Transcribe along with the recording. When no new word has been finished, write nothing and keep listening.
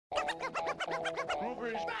It's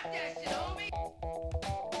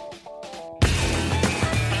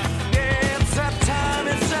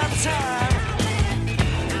that time.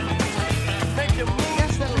 Make your move.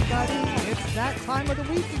 Yes, everybody, it's that time of the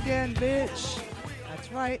week again, bitch. That's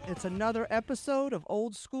right, it's another episode of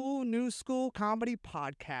Old School, New School Comedy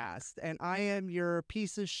Podcast. And I am your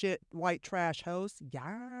piece of shit white trash host,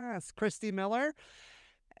 yes, Christy Miller.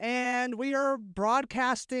 And we are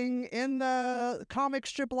broadcasting in the Comic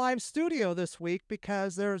Strip Live studio this week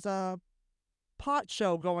because there's a pot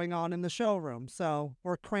show going on in the showroom. So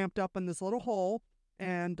we're cramped up in this little hole.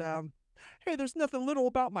 And hey, there's nothing little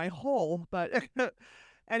about my hole, but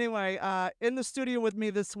anyway, in the studio with me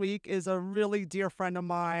this week is a really dear friend of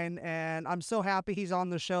mine, and I'm so happy he's on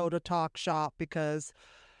the show to talk shop because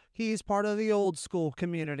he's part of the old school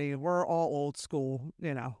community. We're all old school,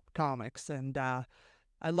 comics, and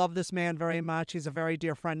I love this man very much. He's a very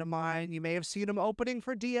dear friend of mine. You may have seen him opening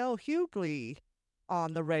for D.L. Hughley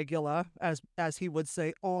on the regular, as he would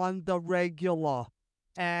say, on the regular.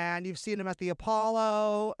 And you've seen him at the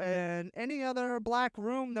Apollo and any other black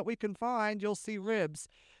room that we can find, you'll see Ribs.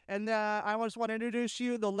 And I just want to introduce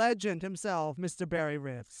you, the legend himself, Mr. Barry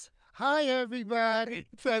Ribs. Hi, everybody.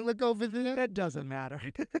 Should I look over there? It doesn't matter.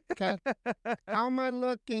 Okay. How am I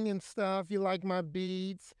looking and stuff? You like my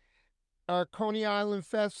beads? Coney Island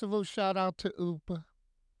Festival, shout out to Upa.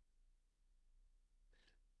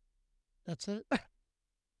 That's it.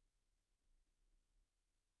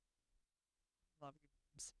 Love you.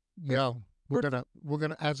 Yeah, we're gonna,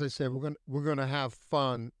 as I said, we're gonna have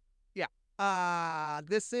fun. Yeah.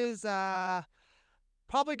 This is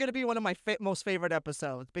probably going to be one of my most favorite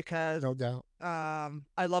episodes because No doubt.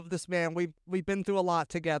 I love this man. We've been through a lot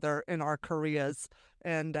together in our careers.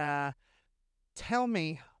 And tell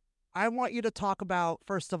me, I want you to talk about,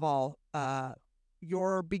 first of all,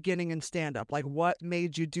 your beginning in stand-up. Like, what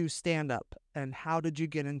made you do stand-up, and how did you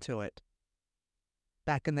get into it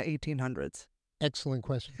back in the 1800s? Excellent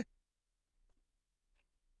question.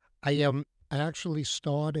 I actually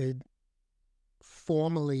started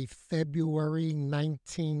formally February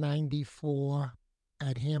 1994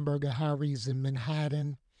 at Hamburger Harry's in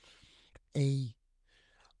Manhattan, a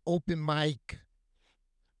open mic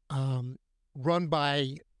run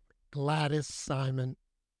by Gladys Simon,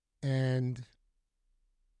 and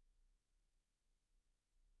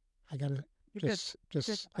I gotta just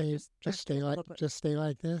stay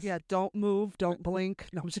like this. Yeah, don't move, don't blink.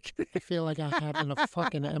 No, I'm just kidding. I feel like I'm having a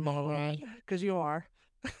fucking MRI. Because you are.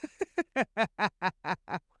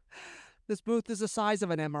 This booth is the size of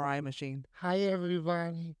an MRI machine. Hi,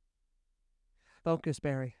 everybody. Focus,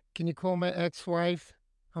 Barry. Can you call my ex-wife?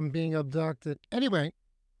 I'm being abducted. Anyway,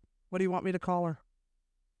 What do you want me to call her?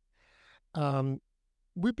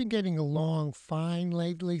 we've been getting along fine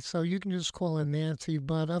lately, so you can just call her Nancy,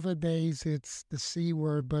 but other days it's the C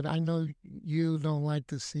word, but I know you don't like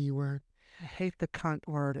the C word. I hate the cunt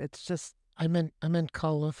word. It's just I meant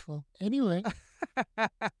colorful. Anyway,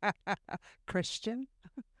 Christian.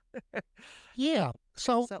 yeah.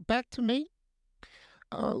 So So- back to me.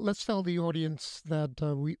 Let's tell the audience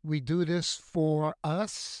that we do this for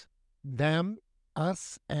us, them,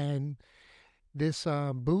 us, and this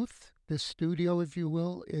booth, this studio, if you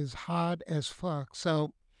will, is hot as fuck.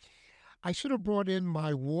 So I should have brought in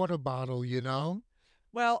my water bottle,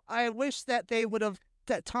 Well, I wish that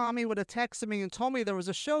that Tommy would have texted me and told me there was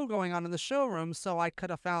a show going on in the showroom so I could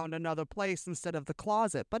have found another place instead of the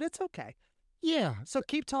closet, but it's okay. Yeah. So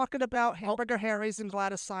keep talking about Hamburger Harry's and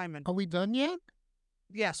Gladys Simon. Are we done yet?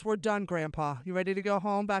 Yes, we're done, Grandpa. You ready to go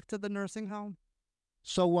home, back to the nursing home?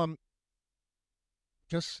 So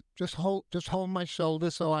just hold my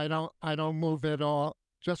shoulder so I don't move at all.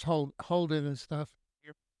 Just hold it and stuff.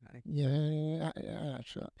 Honey. Yeah,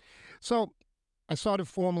 sure. So I started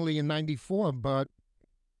formally in '94, but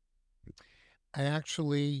I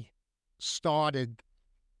actually started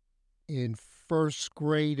in first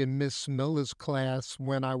grade in Miss Miller's class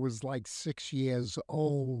when I was like 6 years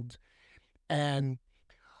old. And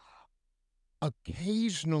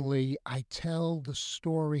occasionally I tell the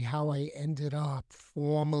story how I ended up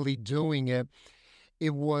formally doing it.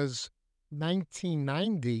 It was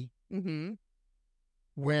 1990 Mm-hmm.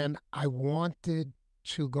 when I wanted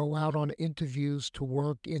to go out on interviews to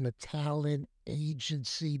work in a talent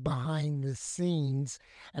agency behind the scenes.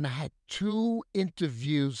 And I had 2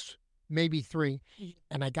 interviews, maybe 3,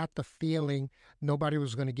 and I got the feeling nobody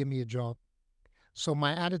was going to give me a job. So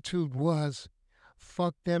my attitude was,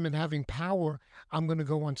 fuck them and having power. I'm going to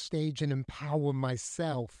go on stage and empower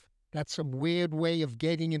myself. That's a weird way of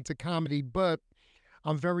getting into comedy, but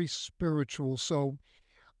I'm very spiritual. So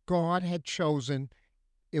God had chosen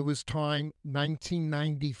it was time,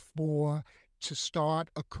 1994, to start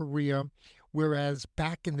a career. Whereas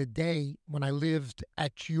back in the day, when I lived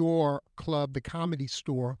at your club, the Comedy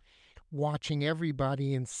Store, watching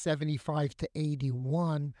everybody in 75 to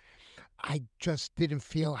 81, I just didn't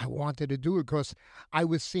feel I wanted to do it because I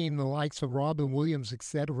was seeing the likes of Robin Williams,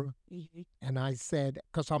 etc. And I said,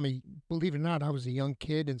 because believe it or not, I was a young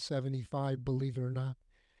kid in 75, believe it or not.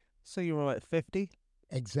 So you were what, 50?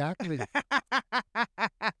 Exactly.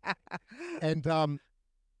 And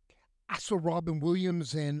I saw Robin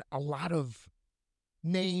Williams and a lot of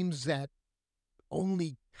names that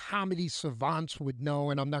only comedy savants would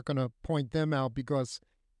know, and I'm not going to point them out because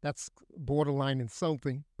that's borderline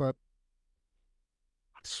insulting, but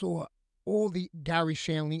I saw all the Gary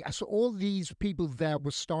Shanley, I saw all these people that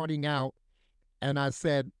were starting out, and I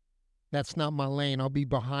said, that's not my lane. I'll be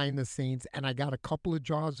behind the scenes. And I got a couple of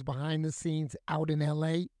jobs behind the scenes out in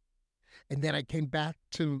LA. And then I came back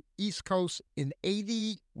to East Coast in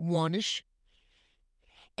 81-ish.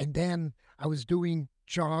 And then I was doing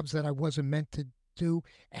jobs that I wasn't meant to do.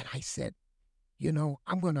 And I said,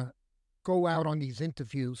 I'm going to go out on these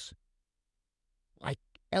interviews like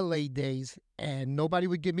LA days, and nobody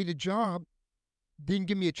would give me the job. Didn't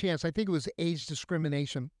give me a chance. I think it was age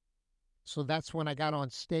discrimination. So that's when I got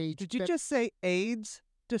on stage. Did you just say AIDS?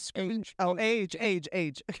 Age. Oh, age. For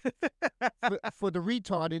the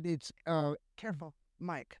retarded, it's Careful,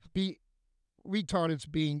 Mike. retardeds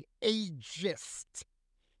being ageist,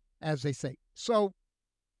 as they say. So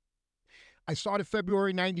I started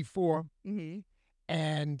February 94, Mm-hmm.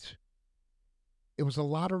 and it was a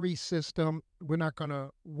lottery system. We're not going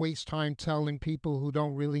to waste time telling people who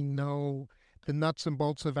don't really know the nuts and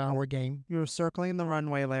bolts of our game. You were circling the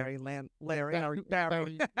runway, Larry.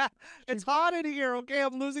 Barry. It's hot in here, okay?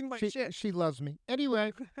 I'm losing my shit. She loves me.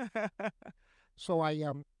 Anyway, so I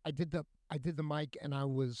did the mic, and I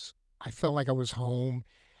felt like I was home,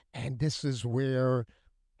 and this is where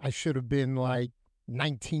I should have been like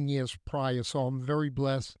 19 years prior. So I'm very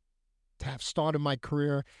blessed to have started my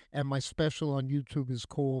career, and my special on YouTube is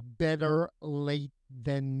called Better Late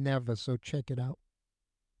Than Never. So check it out.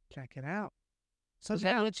 Check it out. So Does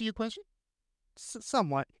that answer your question?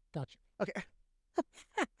 somewhat. Gotcha. Okay.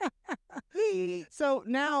 So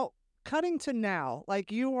now, cutting to now,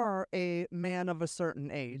 like you are a man of a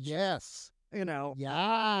certain age. Yes. Yeah.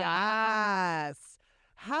 Yeah. Yes.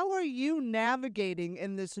 How are you navigating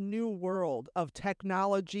in this new world of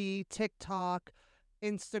technology, TikTok,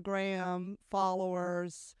 Instagram,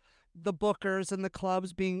 followers, the bookers and the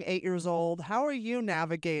clubs being 8 years old? How are you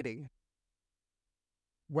navigating?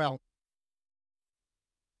 Well,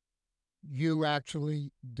 you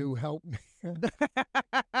actually do help me.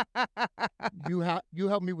 You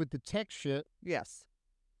help me with the tech shit. Yes.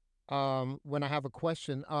 When I have a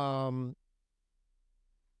question. I've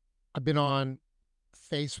been on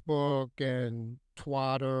Facebook and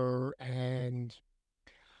Twitter, and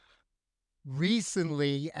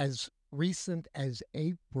recently, as recent as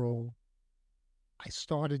April, I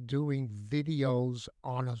started doing videos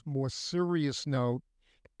on a more serious note,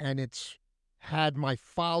 and it's had my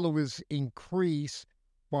followers increase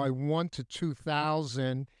by 1,000 to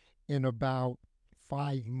 2,000 in about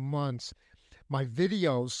 5 months. My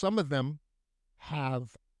videos, some of them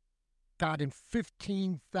have gotten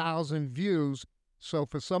 15,000 views. So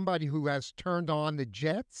for somebody who has turned on the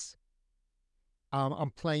Jets,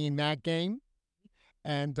 I'm playing that game.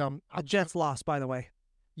 And The Jets lost, by the way.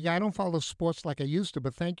 yeah, I don't follow sports like I used to,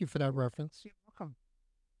 but thank you for that reference. You're welcome.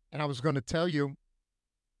 And I was going to tell you,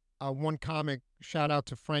 one comic, shout out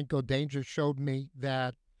to Franco Danger, showed me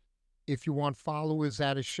that if you want followers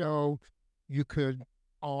at a show, you could,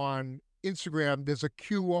 on Instagram, there's a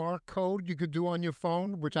QR code you could do on your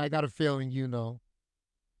phone, which I got a feeling you know.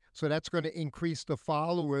 So that's going to increase the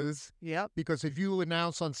followers, Yep. because if you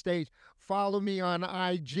announce on stage, follow me on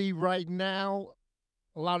IG right now,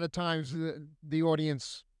 a lot of times the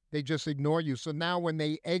audience, they just ignore you. So now when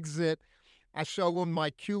they exit, I show them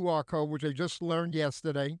my QR code, which I just learned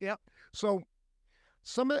yesterday. Yep. So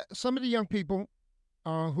some of the young people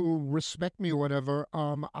who respect me or whatever,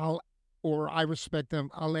 I respect them.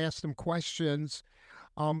 I'll ask them questions,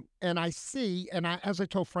 and I see, as I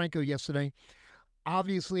told Franco yesterday,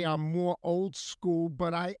 obviously I'm more old school,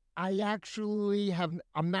 but I actually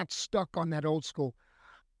I'm not stuck on that old school.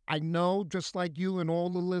 I know, just like you and all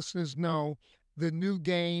the listeners know, the new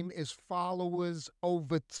game is followers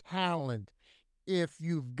over talent. If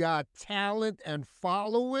you've got talent and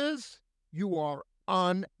followers, you are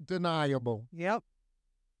undeniable. Yep.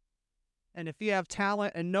 And if you have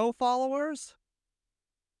talent and no followers,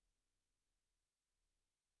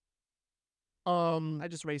 I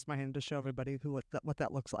just raised my hand to show everybody what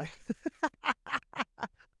that looks like.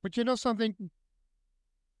 But you know something?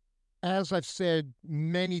 As I've said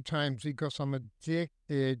many times, because I'm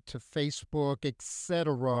addicted to Facebook,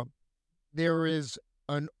 etc., there is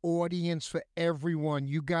an audience for everyone.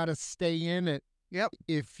 You got to stay in it. Yep.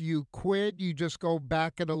 If you quit, you just go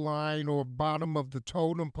back of the line or bottom of the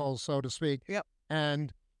totem pole, so to speak. Yep.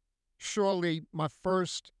 And surely my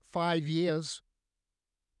first 5 years,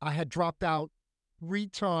 I had dropped out 3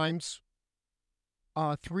 times,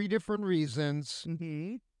 3 different reasons.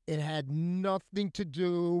 Mm-hmm. It had nothing to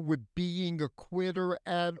do with being a quitter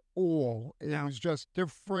at all. It No. was just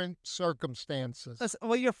different circumstances. Listen,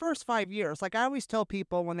 well, your first 5 years, like I always tell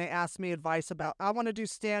people when they ask me advice about, I want to do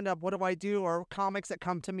stand up, what do I do? Or comics that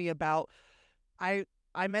come to me about,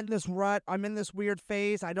 I'm in this rut, I'm in this weird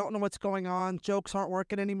phase, I don't know what's going on, jokes aren't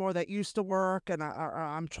working anymore that used to work, and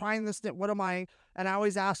I'm trying this, what am I? And I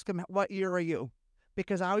always ask them, what year are you?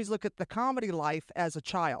 Because I always look at the comedy life as a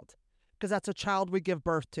child, because that's a child we give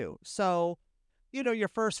birth to. So, you know, your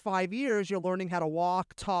first 5 years, you're learning how to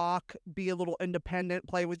walk, talk, be a little independent,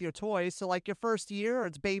 play with your toys. So, like your first year,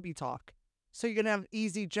 it's baby talk. So you're going to have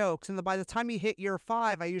easy jokes. And then by the time you hit year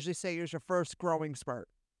 5, I usually say here's your first growing spurt.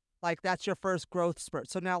 Like that's your first growth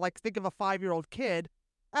spurt. So now, like, think of a 5-year-old kid.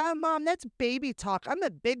 Mom, that's baby talk. I'm a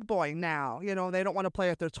big boy now. You know, they don't want to play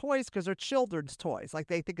with their toys because they're children's toys. Like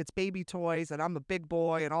they think it's baby toys and I'm a big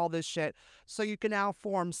boy and all this shit. So you can now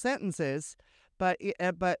form sentences, but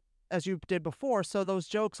as you did before, so those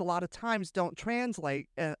jokes a lot of times don't translate,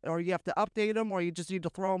 or you have to update them, or you just need to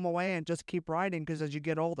throw them away and just keep writing because as you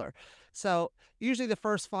get older. So usually the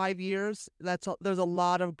first 5 years, there's a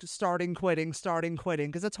lot of starting, quitting,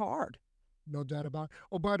 because it's hard. No doubt about it.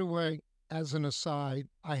 Oh, by the way, as an aside,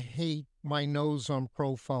 I hate my nose on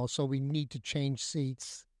profile, so we need to change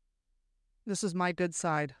seats. This is my good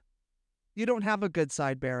side. You don't have a good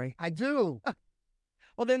side, Barry. I do.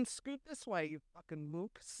 Well, then scoot this way, you fucking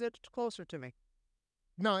mook. Sit closer to me.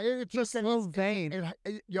 No, it's just so vain.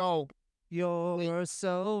 Yo, You're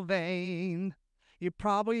so vain. You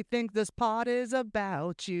probably think this pod is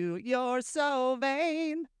about you. You're so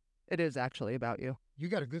vain. It is actually about you. you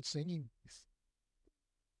got a good singing voice.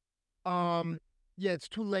 Yeah, it's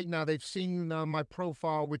too late now. They've seen my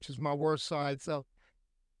profile, which is my worst side. So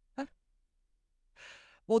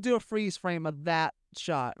We'll do a freeze frame of that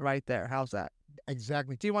shot right there. How's that?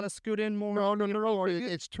 exactly. Do you want to scoot in more? No.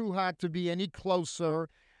 It's too hot to be any closer.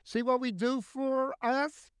 See what we do for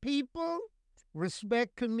us, people?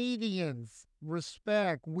 Respect comedians.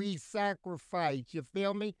 Respect. We sacrifice. You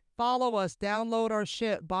feel me? Follow us, download our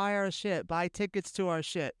shit, buy tickets to our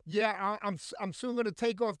shit. Yeah, I'm soon gonna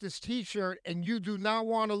take off this T-shirt, and you do not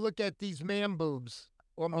want to look at these man boobs.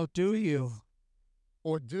 Oh, do you?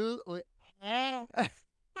 Or do?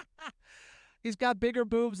 He's got bigger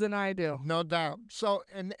boobs than I do. No doubt. So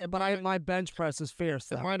But my bench press is fierce,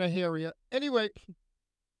 though. might I hear you? Anyway,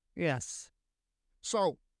 Yes.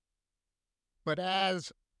 so, but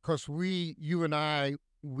because you and I,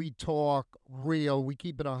 we talk real, we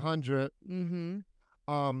keep it 100.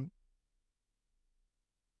 Mm-hmm.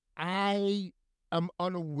 I am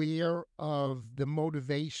unaware of the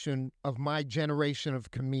motivation of my generation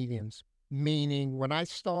of comedians. Meaning, when I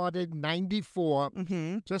started 94,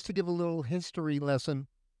 Mm-hmm. just to give a little history lesson,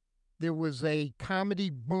 there was a comedy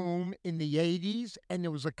boom in the 80s, and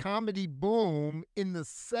there was a comedy boom in the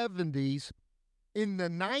 70s. In the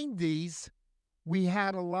 90s, we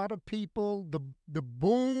had a lot of people, the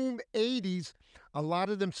boom 80s, a lot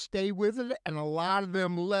of them stayed with it, and a lot of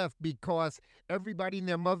them left because everybody and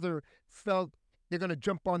their mother felt they're going to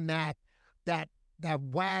jump on that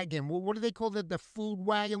wagon. What do they call it? The food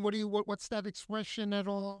wagon? What's that expression at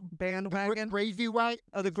all? Bandwagon? Gravy wagon?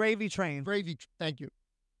 Oh, the gravy train. Thank you.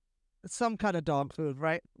 It's some kind of dog food,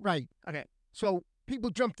 right? Right. Okay. So people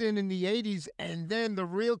jumped in the 80s, and then the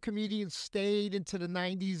real comedians stayed into the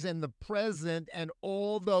 90s and the present, and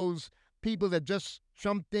all those people that just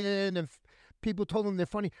jumped in and people told them they're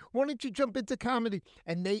funny. Why don't you jump into comedy?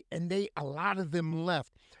 And a lot of them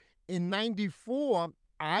left. In 94,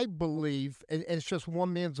 I believe, and it's just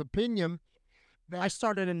one man's opinion, I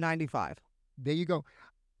started in 95. there you go.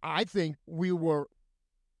 I think we were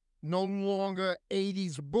no longer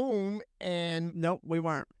 80s boom, and Nope, we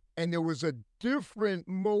weren't. there was a different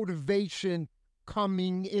motivation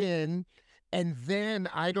coming in. And then,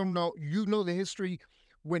 I don't know, you know the history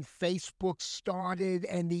when Facebook started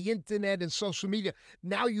and the internet and social media.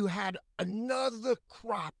 Now you had another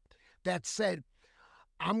crop that said,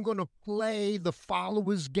 I'm going to play the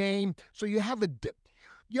followers game. So you have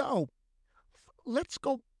let's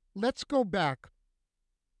go back.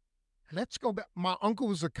 My uncle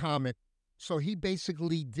was a comic. So he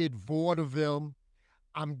basically did vaudeville.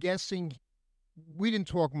 I'm guessing we didn't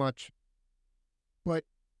talk much, but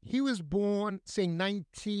he was born, say,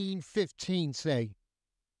 1915, say.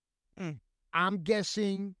 Mm. I'm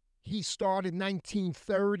guessing he started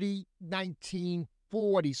 1930,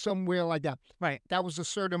 1940, somewhere like that. Right. That was a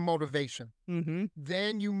certain motivation. Mm-hmm.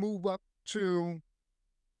 Then you move up to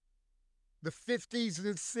the 50s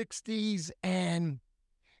and 60s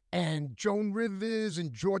and Joan Rivers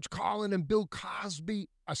and George Carlin and Bill Cosby,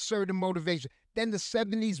 a certain motivation. Then the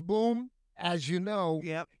 70s boom, as you know,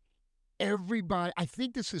 Yep. everybody, I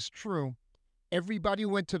think this is true, everybody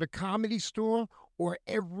went to the Comedy Store or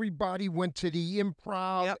everybody went to the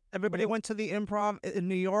Improv. Yep. Everybody went to the Improv in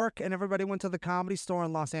New York, and everybody went to the Comedy Store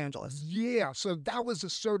in Los Angeles. Yeah, so that was a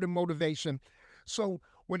certain motivation. So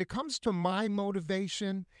when it comes to my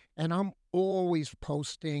motivation, and I'm always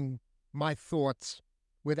posting my thoughts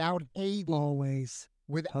without hating, Always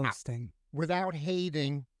without, posting. without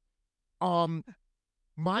hating,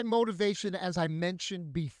 my motivation, as I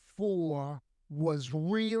mentioned before, was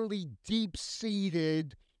really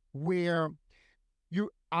deep-seated where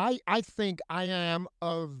I think I am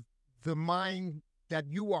of the mind that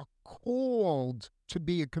you are called to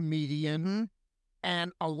be a comedian, Mm-hmm.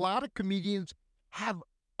 and a lot of comedians have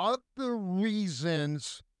other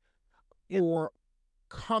reasons for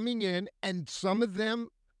coming in, and some of them,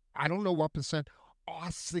 I don't know what percent,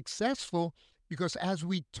 are successful because as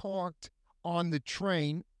we talked on the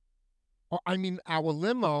train, or I mean our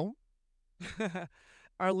limo,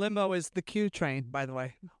 Our limo is the Q train, by the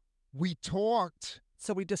way. we talked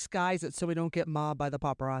So we disguise it so we don't get mobbed by the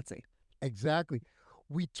paparazzi. exactly.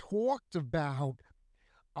 We talked about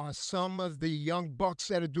some of the young bucks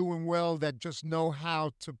that are doing well that just know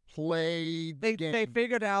how to play the They game.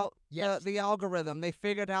 figured out Yes. the algorithm. They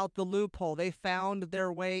figured out the loophole. They found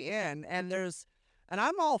their way in, and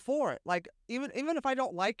I'm all for it. Like even if I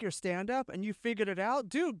don't like your stand up and you figured it out,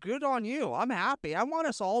 dude, good on you. I'm happy. I want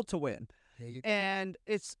us all to win. There you And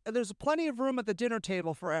there's plenty of room at the dinner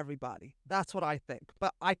table for everybody. That's what I think.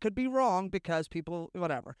 But I could be wrong because people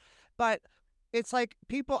whatever. But it's like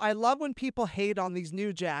I love when people hate on these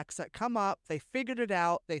new jacks that come up, they figured it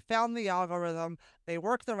out, they found the algorithm, they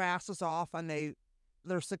work their asses off, and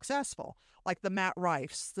they're successful. Like the Matt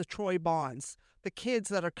Rifes, the Troy Bonds, the kids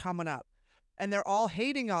that are coming up. And they're all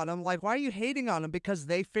hating on them. Like, why are you hating on them? Because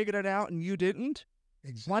they figured it out and you didn't?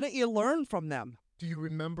 Exactly. Why don't you learn from them? Do you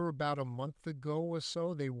remember about a month ago or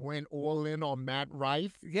so, they went all in on Matt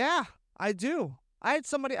Rife? Yeah, I do. I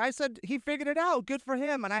said he figured it out. Good for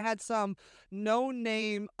him. And I had some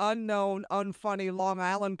no-name, unknown, unfunny Long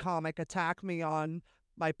Island comic attack me on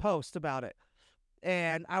my post about it.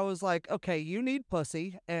 And I was like, okay, you need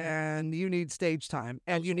pussy and you need stage time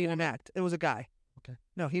and you need an act. It was a guy. Okay.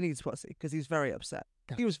 No, he needs pussy because he's very upset.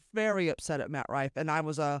 Gotcha. He was very upset at Matt Rife. And I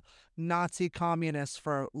was a Nazi communist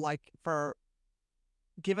for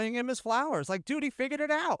giving him his flowers. Like, dude, he figured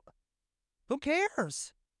it out. Who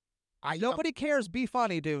cares? Nobody cares. Be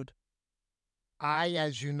funny, dude.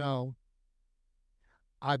 As you know,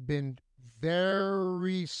 I've been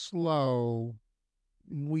very slow.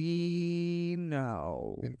 We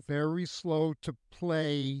know. Been very slow to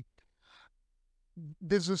play.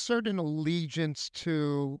 There's a certain allegiance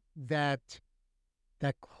to that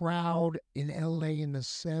crowd in LA in the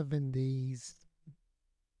 70s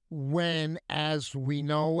when, as we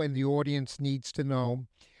know and the audience needs to know,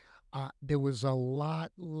 there was a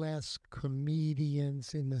lot less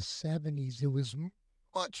comedians in the 70s. There was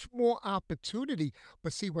much more opportunity.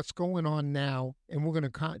 But see what's going on now, and we're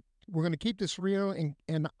gonna keep this real,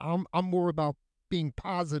 and I'm more about being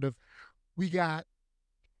positive. We got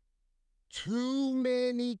too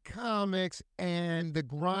many comics and the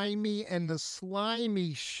grimy and the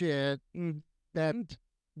slimy shit that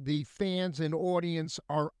the fans and audience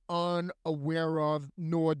are unaware of,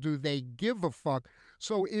 nor do they give a fuck.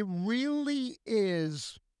 So it really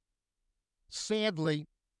is, sadly,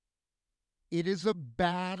 it is a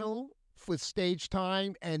battle for stage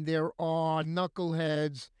time, and there are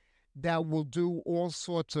knuckleheads that will do all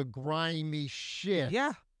sorts of grimy shit.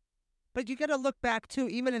 Yeah. But you got to look back, too.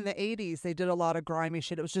 Even in the 80s, they did a lot of grimy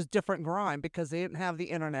shit. It was just different grime because they didn't have the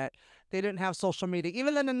internet. They didn't have social media.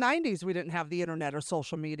 Even in the 90s, we didn't have the internet or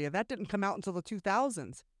social media. That didn't come out until the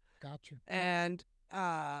 2000s. Gotcha. And,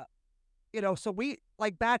 so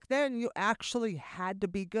like back then, you actually had to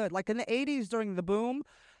be good. Like in the 80s during the boom,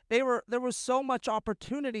 there was so much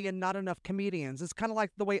opportunity and not enough comedians. It's kind of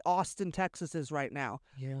like the way Austin, Texas is right now.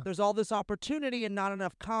 Yeah. There's all this opportunity and not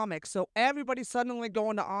enough comics. So everybody's suddenly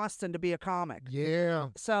going to Austin to be a comic. Yeah.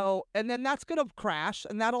 So, and then that's going to crash,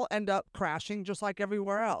 and that'll end up crashing just like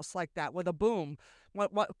everywhere else, like that with a boom.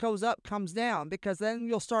 What goes up comes down, because then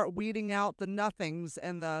you'll start weeding out the nothings,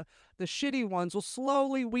 and the shitty ones will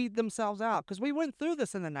slowly weed themselves out, because we went through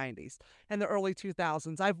this in the 90s and the early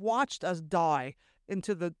 2000s. I've watched us die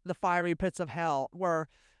into the fiery pits of hell, where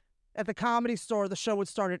at the Comedy Store the show would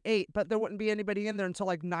start at 8, but there wouldn't be anybody in there until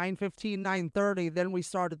like 9:15, 9:30. Then we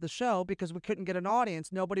started the show because we couldn't get an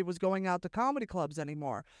audience. Nobody was going out to comedy clubs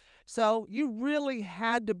anymore. So you really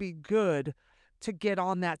had to be good to get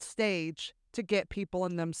on that stage, to get people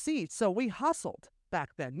in them seats. So we hustled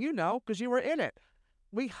back then, because you were in it.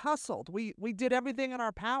 We hustled. We did everything in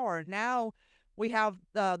our power. Now we have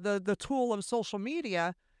the tool of social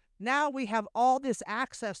media. Now we have all this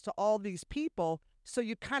access to all these people. So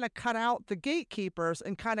you kind of cut out the gatekeepers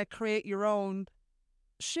and kind of create your own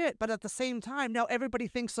shit. But at the same time, now everybody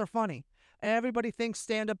thinks they're funny. Everybody thinks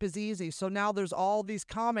stand-up is easy. So now there's all these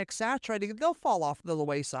comics saturating. They'll fall off the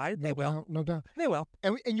wayside. They will. No doubt. They will.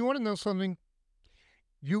 And you want to know something?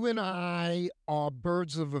 You and I are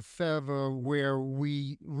birds of a feather, where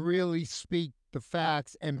we really speak the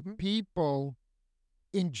facts, and people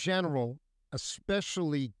in general,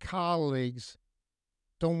 especially colleagues,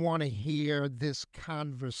 don't want to hear this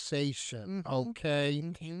conversation,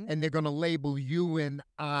 okay? And they're going to label you and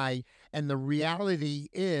I. And the reality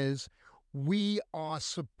is, we are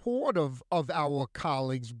supportive of our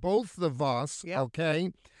colleagues, both of us,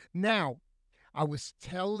 okay? Now, I was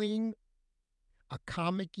telling a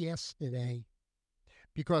comic yesterday,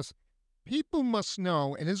 because people must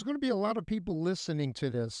know, and there's going to be a lot of people listening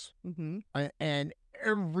to this, and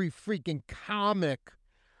every freaking comic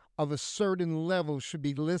of a certain level should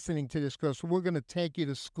be listening to this, because we're going to take you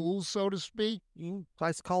to school, so to speak.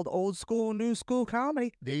 It's called old school, new school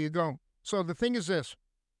comedy. There you go. So the thing is this.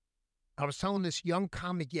 I was telling this young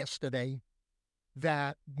comic yesterday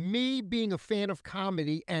that me being a fan of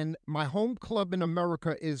comedy, and my home club in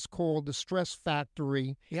America is called the Stress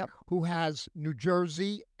Factory, who has New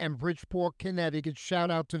Jersey and Bridgeport, Connecticut.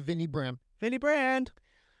 Shout out to Vinny Brand. Vinny Brand.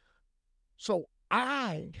 So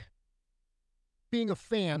I, being a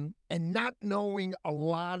fan and not knowing a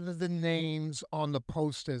lot of the names on the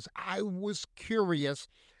posters, I was curious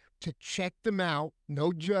to check them out.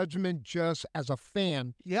 No judgment, just as a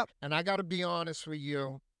fan. And I got to be honest with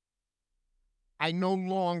you, I no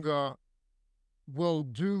longer will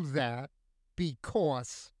do that,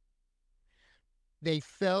 because they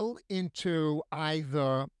fell into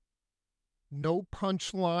either no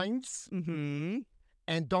punchlines,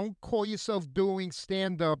 and don't call yourself doing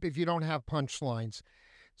stand-up if you don't have punchlines.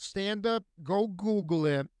 Stand-up, go Google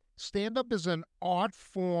it. Stand-up is an art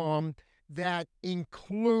form that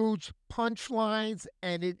includes punchlines,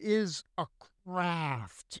 and it is a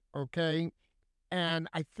craft, okay? And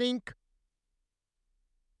I think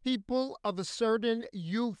people of a certain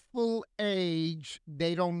youthful age,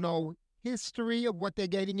 they don't know history of what they're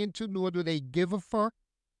getting into, nor do they give a fuck,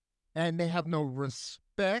 and they have no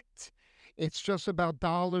respect. It's just about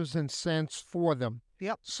dollars and cents for them.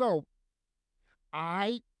 So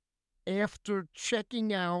I, after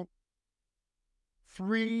checking out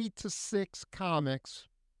 3 to 6 comics,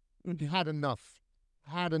 had enough,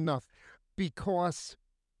 because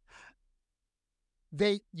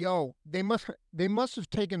they must have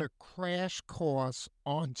taken a crash course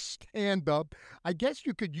on stand-up. I guess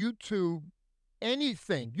you could YouTube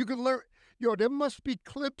anything. You could learn, there must be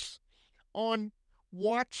clips on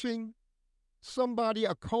watching somebody,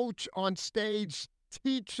 a coach on stage,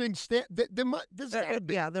 teaching there's gotta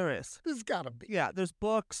be. Yeah, there is. There's gotta be. Yeah, there's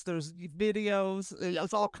books, there's videos,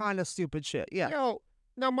 it's all kind of stupid shit. Now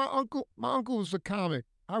my uncle was a comic.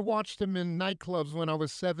 I watched him in nightclubs when I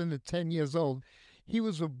was 7 to 10 years old. He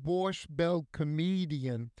was a Borscht Belt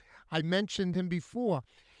comedian. I mentioned him before.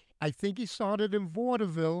 I think he started in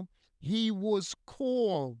vaudeville. He was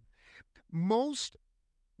called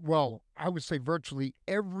I would say virtually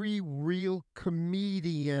every real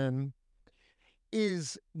comedian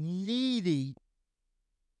is needy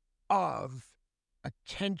of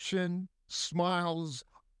attention, smiles,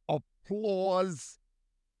 applause,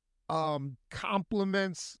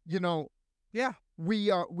 compliments.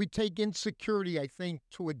 We take insecurity, I think,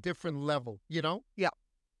 to a different level.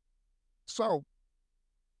 So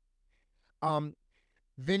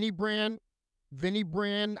Vinny Brand,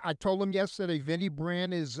 I told him yesterday, Vinny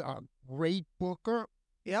Brand is a great booker.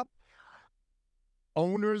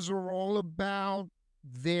 Owners are all about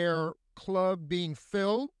their club being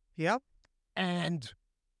filled. And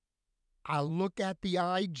I look at the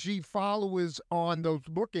IG followers on those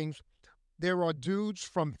bookings. There are dudes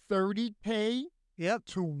from 30K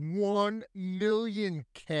to 1 million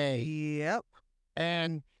K.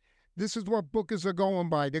 And this is what bookers are going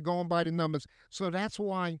by. They're going by the numbers. So that's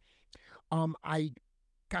why I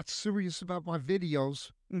got serious about my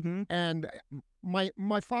videos, Mm-hmm. and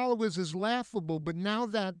my followers is laughable. But now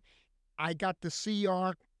that I got the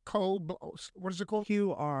CR code, what is it called?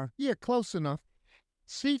 QR. Yeah, close enough.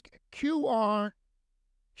 See, QR,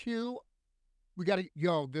 we got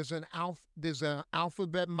to, there's there's an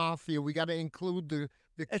alphabet mafia. We got to include the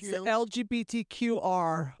It's the Q.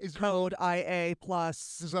 LGBTQR Is there- code IA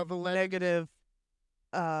plus There's other letters. negative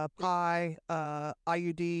pi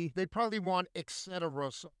IUD. They probably want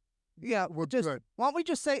etc. So Yeah, we're just good. why don't we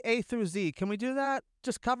just say A through Z? Can we do that?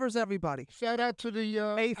 Just covers everybody. Shout out to the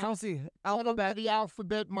A through Z. Alphabet. the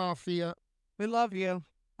alphabet mafia. We love you.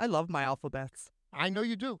 I love my alphabets. I know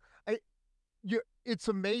you do. It's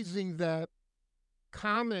amazing that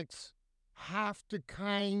comics have to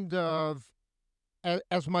kind of,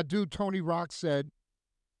 as my dude Tony Rock said,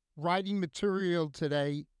 writing material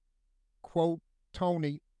today, quote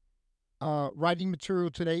Tony, writing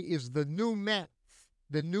material today is the new math.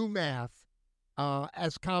 The new math.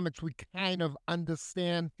 As comics, we kind of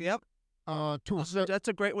understand Yep. to a certain, That's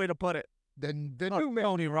a great way to put it. the Oh, new math.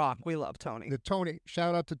 Tony Rock. We love Tony. The Tony,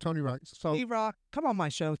 shout out to Tony Rock. So, Tony Rock, come on my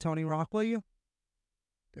show, Tony Rock, will you?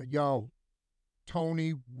 yo,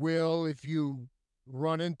 Tony will, if you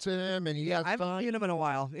run into him and he has I haven't time, seen him in a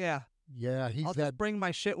while. Yeah. yeah, he's I'll that just bring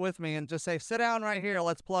my shit with me and just say, sit down right here.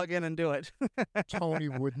 Let's plug in and do it. Tony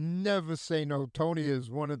would never say no. Tony is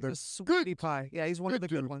one of the The sweetie pie. Yeah, he's one of good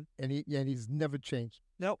the good dude. ones. and he's never changed.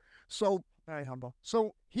 Nope. So Very humble.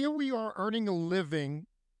 here we are earning a living,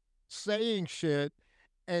 saying shit,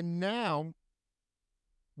 and now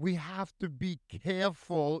we have to be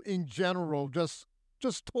careful in general. Just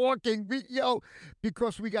talking,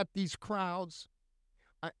 because we got these crowds,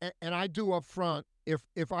 and I do up front.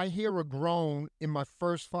 If I hear a groan in my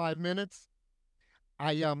first 5 minutes,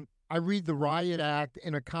 I read the riot act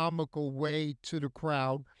in a comical way to the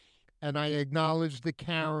crowd, and I acknowledge the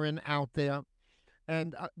Karen out there,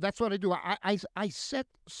 and that's what I do. I set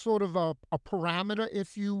sort of a parameter,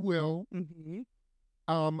 if you will.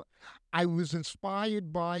 Mm-hmm. I was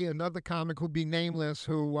inspired by another comic who'll be nameless,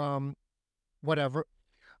 who whatever.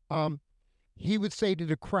 He would say to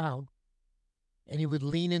the crowd, and he would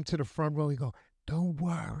lean into the front row. He'd go, "Don't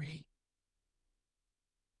worry.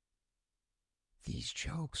 These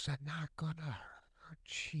jokes are not gonna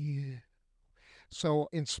hurt you." So,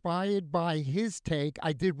 inspired by his take,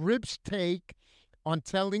 I did Rip's take on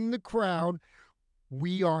telling the crowd,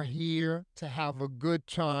 we are here to have a good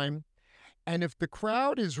time. And if the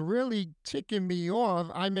crowd is really ticking me off,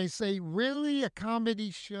 I may say, really, a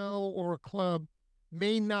comedy show or a club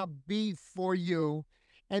may not be for you.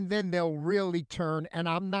 And then they'll really turn. And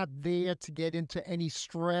I'm not there to get into any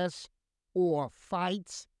stress or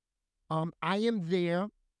fights. I am there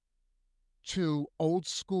to old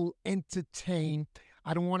school entertain.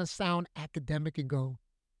 I don't want to sound academic and go,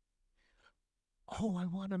 oh, I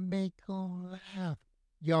want to make them laugh.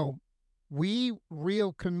 Yo, we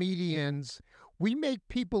real comedians, we make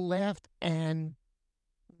people laugh, and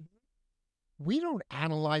we don't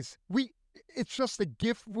analyze. It's just a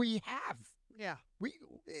gift we have. Yeah.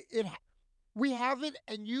 We have it,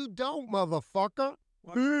 and you don't, motherfucker.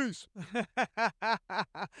 Peace.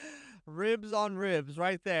 Ribs on ribs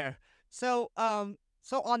right there. So on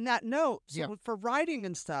that note, Yeah. for writing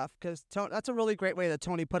and stuff, because that's a really great way that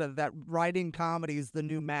Tony put it, that writing comedy is the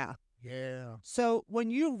new math. Yeah. So when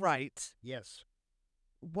you write, Yes.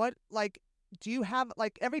 what, like, do you have,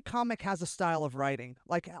 like, every comic has a style of writing.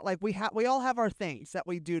 Like we all have our things that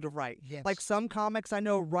we do to write. Yes. Like some comics I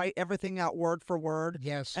know write everything out word for word.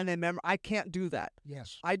 Yes. And then remember, I can't do that.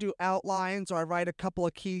 Yes. I do outlines, or I write a couple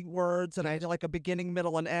of key words, and I do like a beginning,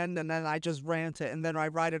 middle, and end, and then I just rant it, and then I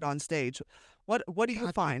write it on stage. What do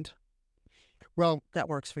you find Well, that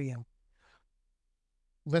works for you?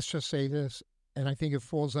 let's just say this, and I think it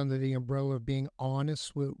falls under the umbrella of being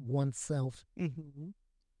honest with oneself. Mm-hmm.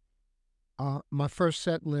 My first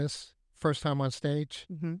set list, first time on stage,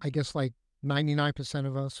 Mm-hmm. I guess like 99%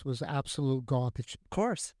 of us was absolute garbage. Of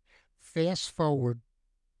course. Fast forward.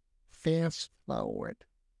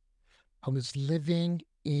 I was living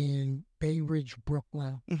in Bay Ridge,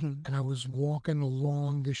 Brooklyn, Mm-hmm. and I was walking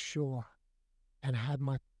along the shore, and I had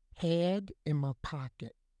my pad in my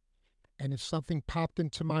pocket. And if something popped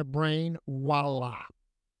into my brain, voila.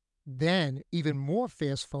 Then, even more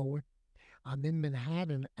fast forward, I'm in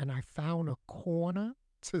Manhattan, and I found a corner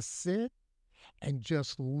to sit and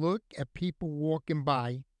just look at people walking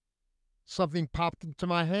by. Something popped into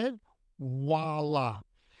my head, voila.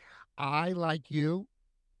 I, like you,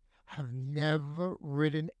 have never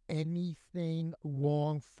written anything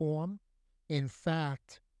long form. In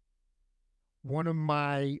fact, one of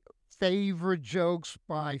my favorite jokes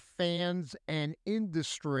by fans and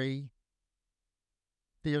industry,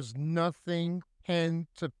 there's nothing pen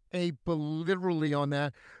to paper literally on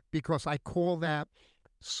that, because I call that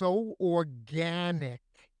so organic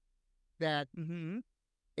that Mm-hmm.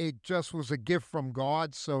 it just was a gift from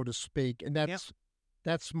God, so to speak. And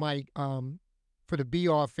that's my for the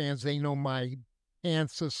BR fans, they know my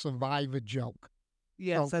cancer survivor joke.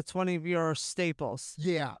 Yes, So that's one of your staples.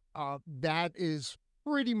 yeah, that is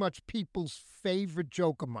pretty much people's favorite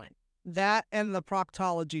joke of mine. That and the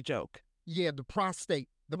proctology joke. Yeah, the prostate,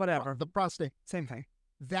 Whatever. the prostate. Same thing.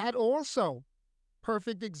 That also,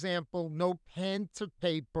 perfect example. No pen to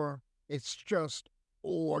paper. It's just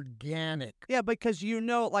organic. Yeah, because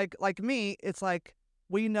like me, it's like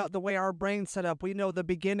we know the way our brain's set up. We know the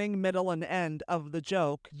beginning, middle, and end of the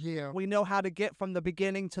joke. Yeah. We know how to get from the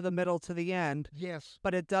beginning to the middle to the end, Yes.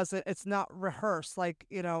 but it's not rehearsed. Like,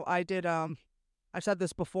 I did, I said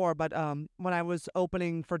this before, but when I was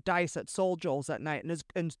opening for Dice at Soul Joel's that night,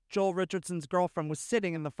 and Joel Richardson's girlfriend was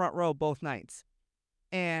sitting in the front row both nights.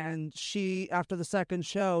 And after the second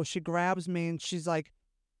show, she grabs me and she's like,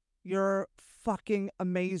 "You're fucking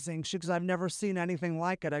amazing." She goes, "I've never seen anything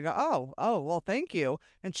like it." I go, "Oh, well, thank you."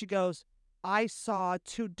 And she goes, "I saw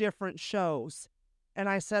 2 different shows." And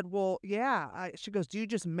I said, "Well, yeah." She goes, "Do you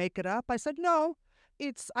just make it up?" I said, "No,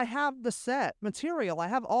 I have the set material. I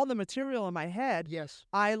have all the material in my head. Yes.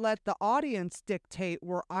 I let the audience dictate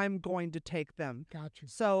where I'm going to take them. Gotcha.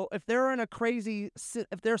 So if they're in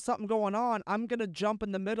if there's something going on, I'm going to jump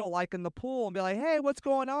in the middle, like in the pool, and be like, 'Hey, what's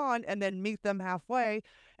going on?' And then meet them halfway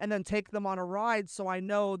and then take them on a ride, so I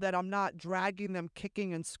know that I'm not dragging them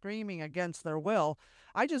kicking and screaming against their will.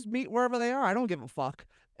 I just meet wherever they are. I don't give a fuck."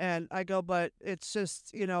 And I go, "But it's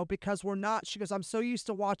just, because we're not," she goes, "I'm so used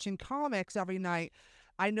to watching comics every night.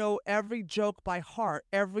 I know every joke by heart.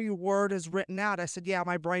 Every word is written out." I said, "Yeah,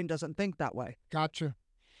 my brain doesn't think that way." Gotcha.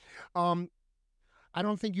 I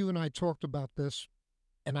don't think you and I talked about this,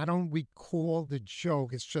 and I don't recall the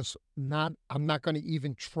joke. It's just not, I'm not going to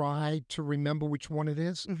even try to remember which one it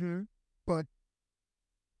is, Mm-hmm. but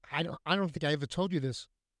I don't think I ever told you this.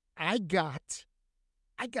 I got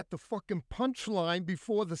the fucking punchline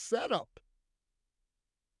before the setup.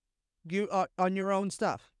 You on your own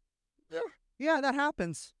stuff. Yeah. Yeah, that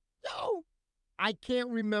happens. No, I can't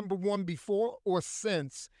remember one before or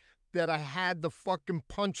since that I had the fucking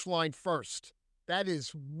punchline first. That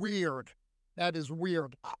is weird. That is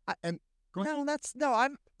weird. And go ahead. No,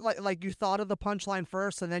 I'm like you thought of the punchline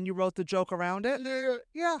first and then you wrote the joke around it.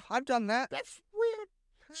 Yeah, I've done that. That's weird.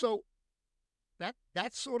 So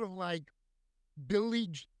that's sort of like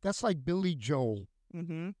that's like Billy Joel.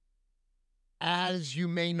 Mm-hmm. As you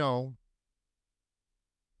may know,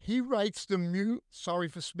 he writes the sorry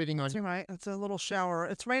for spitting on That's you. all right. It's a little shower.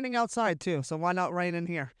 It's raining outside too, so why not rain in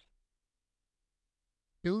here?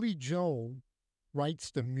 Billy Joel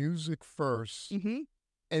writes the music first Mm-hmm.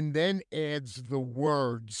 and then adds the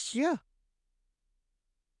words. Yeah.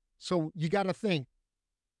 So you got to think,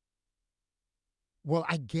 well,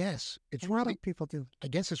 I guess it's A lot really, of people do. I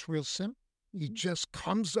guess it's real simple. He just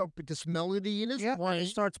comes up with this melody in his Yeah. brain,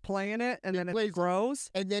 Starts playing it and It then it plays-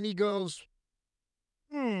 grows. and then he goes,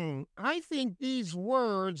 I think these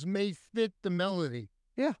words may fit the melody.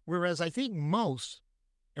 Yeah. Whereas I think most,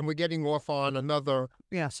 and we're getting off on another,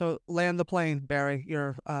 Yeah, so land the plane, Barry.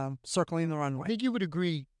 You're circling the I runway. think you would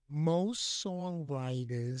agree, most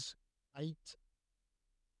songwriters write,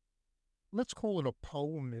 let's call it a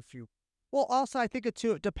poem if you, Well, also, I think it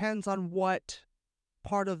depends on what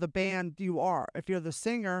part of the band you are. If you're the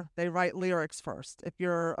singer, they write lyrics first. If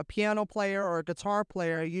you're a piano player or a guitar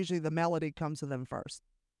player, usually the melody comes to them first.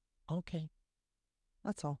 okay.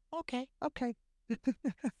 That's all. Okay. Okay.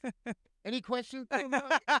 Any questions?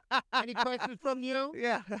 Any questions from you?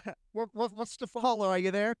 Yeah. What's the phone? Caller, are you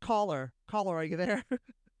there? Caller, are you there?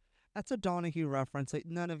 That's a Donahue reference that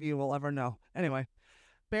none of you will ever know. Anyway,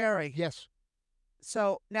 Barry. Yes.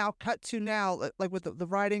 So now cut to now, like with the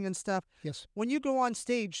writing and stuff. Yes. When you go on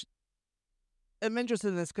stage, I'm interested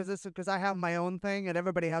in this because I have my own thing and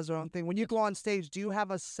everybody has their own thing. When you go on stage, do you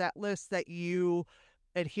have a set list that you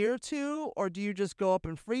adhere to, or do you just go up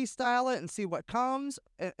and freestyle it and see what comes?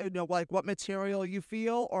 Like what material you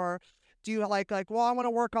feel, or do you like, well, I want to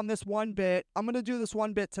work on this one bit. I'm going to do this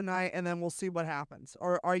one bit tonight, and then we'll see what happens.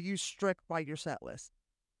 Or are you strict by your set list?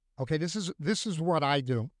 Okay, this is what I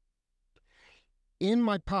do. In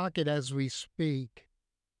my pocket as we speak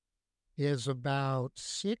is about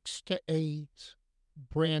 6 to 8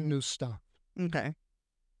 brand new stuff. Okay.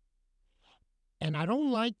 And I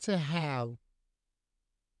don't like to have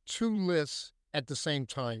 2 lists at the same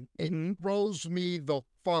time. It Mhm. throws me the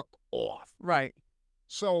fuck off. Right.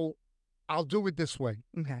 So I'll do it this way.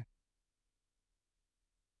 Okay.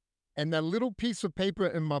 And that little piece of paper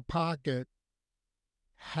in my pocket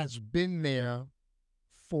has been there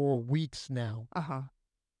for weeks now. Uh-huh.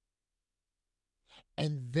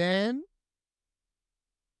 And then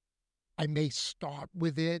I may start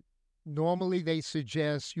with it. Normally, they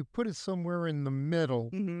suggest you put it somewhere in the middle.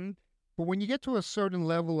 Mm-hmm. But when you get to a certain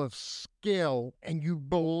level of skill and you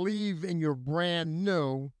believe and you're brand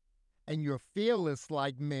new and you're fearless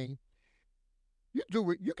like me, you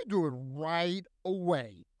do it. You can do it right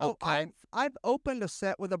away. Oh, Okay. I've opened a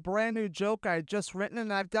set with a brand new joke I had just written,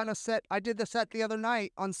 and I've done a set. I did the set the other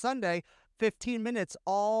night on Sunday, 15 minutes,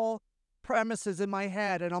 all premises in my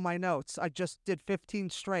head and on my notes. I just did 15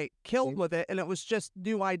 straight, killed with it, and it was just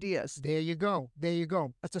new ideas. There you go. There you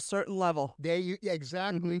go. That's a certain level. There you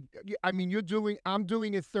exactly. I mean, I'm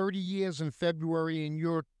doing it 30 years in February, and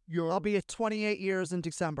you're I'll be at 28 years in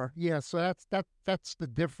December. yeah. So that's the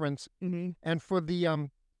difference. Mm-hmm. And for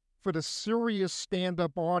the serious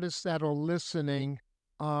stand-up artists that are listening,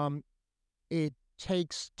 it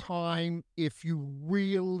takes time if you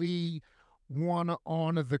really want to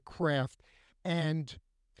honor the craft. And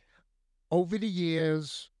over the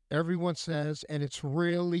years, everyone says, and it's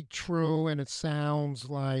really true, and it sounds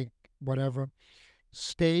like whatever,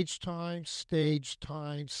 stage time, stage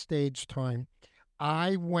time, stage time.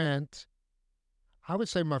 I would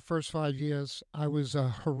say my first 5 years, I was a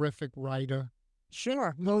horrific writer.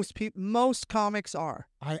 Sure. Most comics are.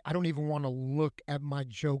 I don't even want to look at my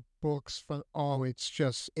joke books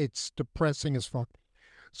it's depressing as fuck.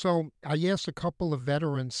 So I asked a couple of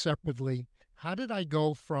veterans separately, how did I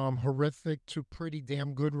go from horrific to pretty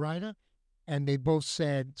damn good writer? And they both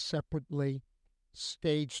said separately,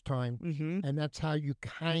 stage time. Mm-hmm. And that's how you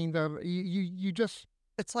kind of, you just,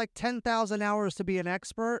 It's like 10,000 hours to be an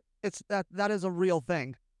expert. That is a real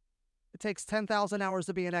thing. It takes 10,000 hours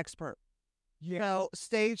to be an expert. You know,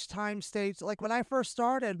 stage time, like when I first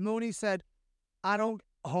started, Mooney said,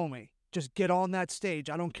 homie, just get on that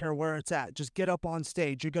stage. I don't care where it's at. Just get up on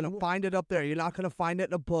stage. You're going to find it up there. You're not going to find it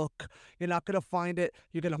in a book. You're not going to find it.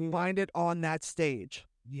 You're going to find it on that stage.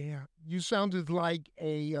 yeah, you sounded like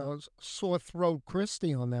a sore throat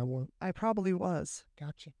Christie on that one. I probably was.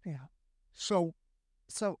 Gotcha. Yeah. So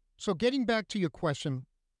getting back to your question,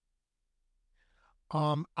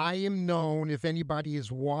 I am known, if anybody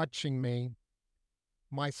is watching me,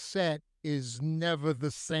 my set is never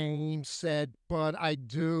the same set, but I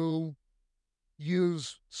do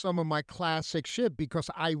use some of my classic shit because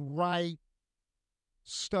I write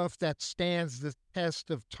stuff that stands the test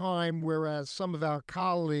of time, whereas some of our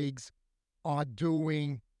colleagues are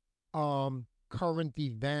doing current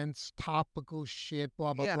events, topical shit,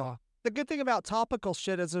 blah, blah, Yeah. blah. The good thing about topical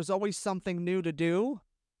shit is there's always something new to do,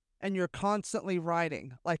 and you're constantly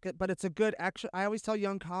writing. But it's a good action. I always tell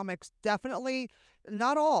young comics, definitely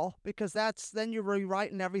not all, because then you're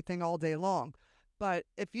rewriting everything all day long. But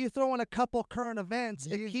if you throw in a couple current events,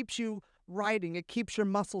 it keeps you writing. It keeps your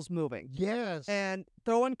muscles moving. Yes. And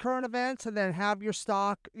throw in current events, and then have your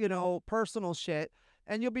stock, personal shit,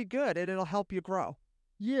 and you'll be good, and it'll help you grow.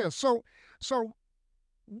 Yeah. So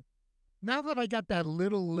now that I got that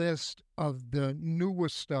little list of the newer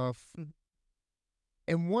stuff,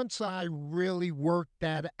 and once I really work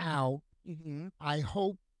that out, Mm-hmm. I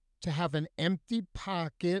hope to have an empty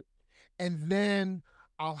pocket, and then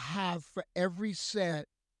I'll have for every set,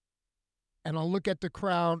 and I'll look at the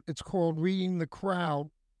crowd. It's called reading the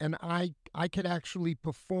crowd, and I could actually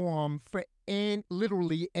perform for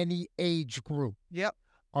literally any age group. Yep.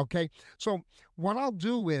 Okay. So what I'll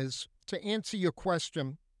do is, to answer your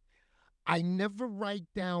question, I never write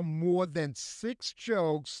down more than 6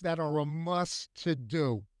 jokes that are a must to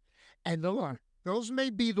do. And those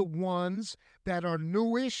may be the ones that are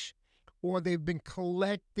newish or they've been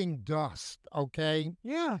collecting dust, okay?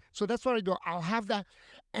 Yeah. So that's what I do. I'll have that,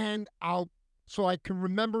 and so I can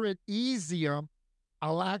remember it easier,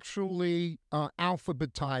 I'll actually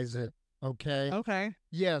alphabetize it, okay? Okay.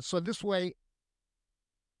 Yeah, so this way,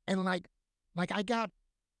 and like I got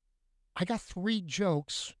 3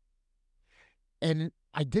 jokes, and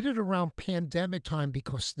I did it around pandemic time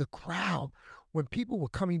because the crowd, when people were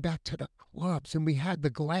coming back to the clubs and we had the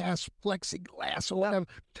plexiglass or whatever,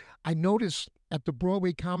 I noticed at the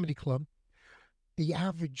Broadway Comedy Club, the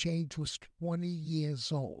average age was 20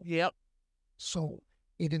 years old. Yep. So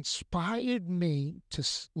it inspired me to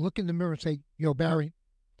look in the mirror and say, yo, Barry,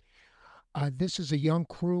 this is a young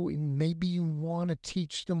crew, and maybe you want to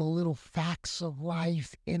teach them a little facts of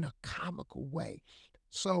life in a comical way.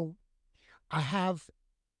 So I have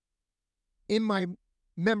in my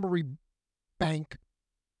memory bank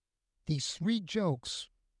these 3 jokes.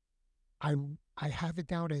 I have it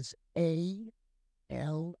down as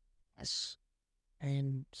ALS.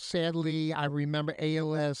 And sadly, I remember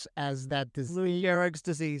ALS as that disease. Lou Gehrig's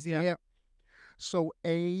disease. Yeah. Yeah. So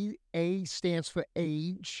A stands for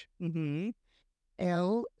age. Mm-hmm.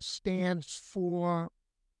 L stands for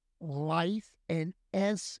life, and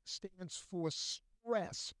S stands for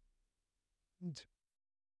stress. And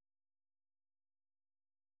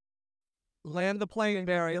Land the plane,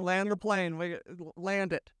 Barry. Land the plane.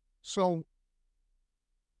 Land it. so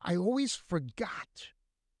I always forgot.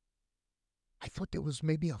 I thought there was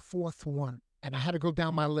maybe a fourth one, and I had to go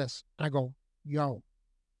down my list. And I go, yo,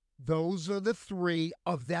 those are the three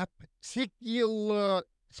of that particular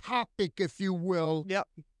topic, if you will. Yep.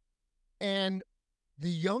 And the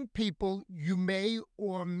young people, you may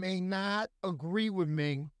or may not agree with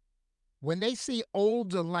me, when they see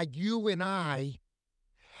older like you and I,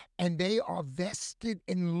 and they are vested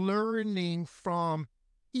in learning from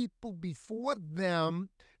people before them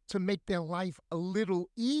to make their life a little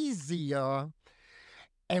easier,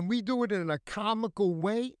 and we do it in a comical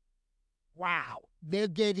way, wow, they're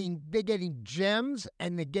getting gems,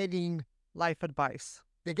 and they're getting Life advice.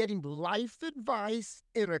 life advice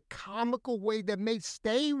in a comical way that may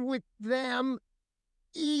stay with them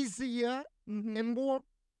easier Mm-hmm. and more.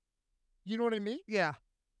 You know what I mean? Yeah.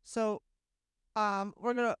 So, I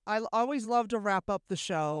always love to wrap up the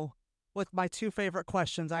show with my two favorite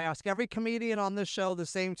questions. I ask every comedian on this show the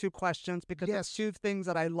same two questions because Yes. it's two things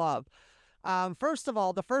that I love. First of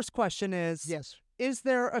all, the first question is, Yes. is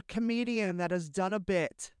there a comedian that has done a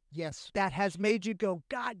bit Yes. that has made you go,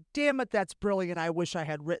 God damn it, that's brilliant. I wish I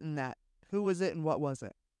had written that. Who was it and what was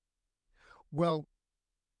it? Well,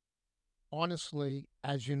 honestly,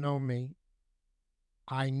 as you know me,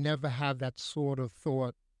 I never have that sort of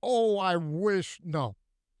thought, oh, I wish. No.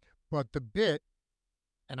 But the bit,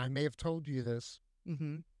 and I may have told you this,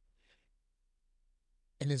 Mm-hmm.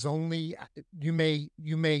 and is only, you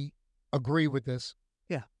may agree with this.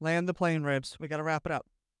 Yeah. Land the plane, Ribs. We got to wrap it up.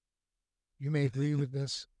 You may agree with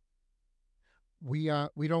this. We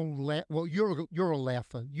don't laugh. Well, you're a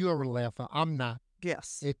laugher. You're a laugher. I'm not.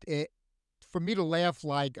 Yes. It for me to laugh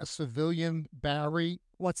like a civilian, Barry.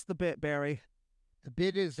 What's the bit, Barry? The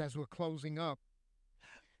bit is, as we're closing up,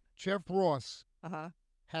 Jeff Ross Uh-huh.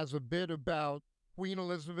 has a bit about Queen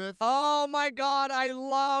Elizabeth. Oh my God, I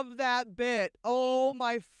love that bit. Oh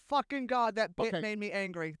my fucking God, that bit Okay. made me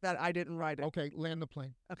angry that I didn't write it. Okay, land the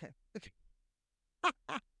plane. Okay.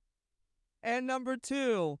 And number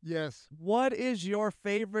two, Yes. what is your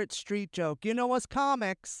favorite street joke? You know, as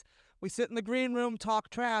comics, we sit in the green room, talk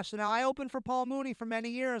trash. Now, I opened for Paul Mooney for many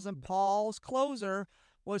years, and Paul's closer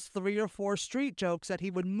was 3 or 4 street jokes that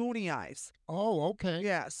he would Mooney-ize. Oh, okay.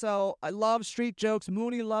 Yeah, so I love street jokes.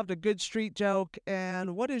 Mooney loved a good street joke.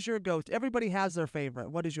 And what is your go-to? Everybody has their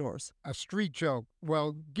favorite. What is yours? A street joke.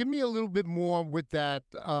 Well, give me a little bit more with that,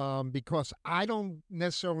 because I don't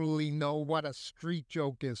necessarily know what a street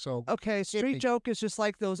joke is. So, Okay, me. street joke is just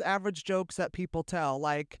like those average jokes that people tell.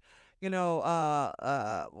 Like, you know,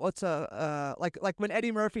 like when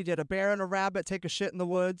Eddie Murphy did a bear and a rabbit take a shit in the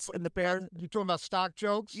woods, and the bear. you talking about stock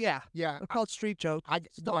jokes? Yeah, Yeah. they're called street jokes.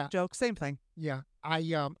 Stock jokes, same thing. Yeah.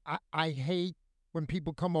 I hate when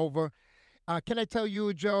people come over. Can I tell you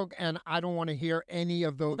a joke? And I don't want to hear any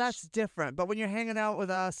of those. Well, that's different. But when you're hanging out with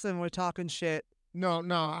us and we're talking shit, No.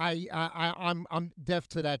 I'm deaf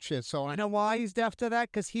to that shit. So I know why he's deaf to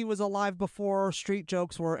that, because he was alive before street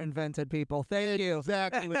jokes were invented. People, thank you.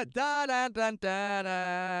 Exactly. Da, da, da, da,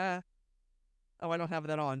 da. Oh, I don't have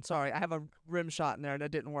that on. Sorry, I have a rim shot in there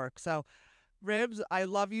that didn't work. So, Ribs, I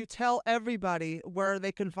love you. Tell everybody where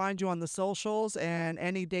they can find you on the socials and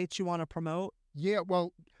any dates you want to promote. Yeah,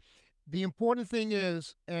 well, the important thing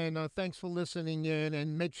is, and thanks for listening in,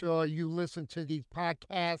 and make sure you listen to these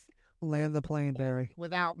podcasts Land the plane, Barry.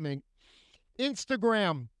 without me.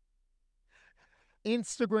 Instagram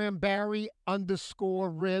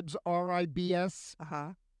Barry_Ribs, RIBS. Uh-huh.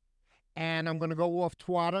 And I'm going to go off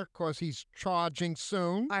Twitter because he's charging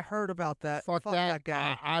soon. I heard about that. Fuck that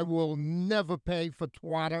guy. I will never pay for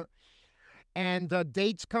Twitter. And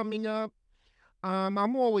dates coming up. I'm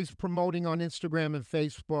always promoting on Instagram and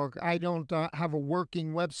Facebook. I don't have a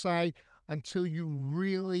working website until you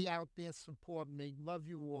really out there support me. Love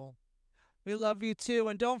you all. We love you too.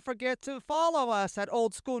 And don't forget to follow us at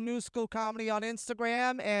Old School New School Comedy on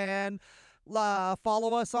Instagram, and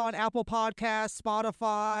follow us on Apple Podcasts,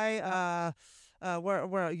 Spotify,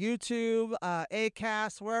 where YouTube,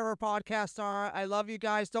 Acast, wherever podcasts are. I love you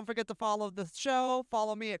guys. Don't forget to follow the show.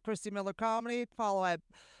 Follow me at Christy Miller Comedy. Follow at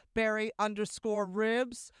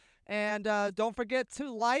Barry_Ribs. And don't forget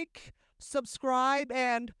to like, subscribe,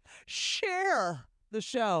 and share the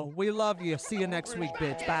show. We love you. See you next week,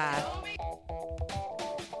 bitch. Bye.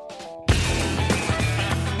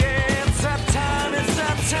 Yeah, it's that time, it's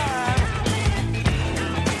that time.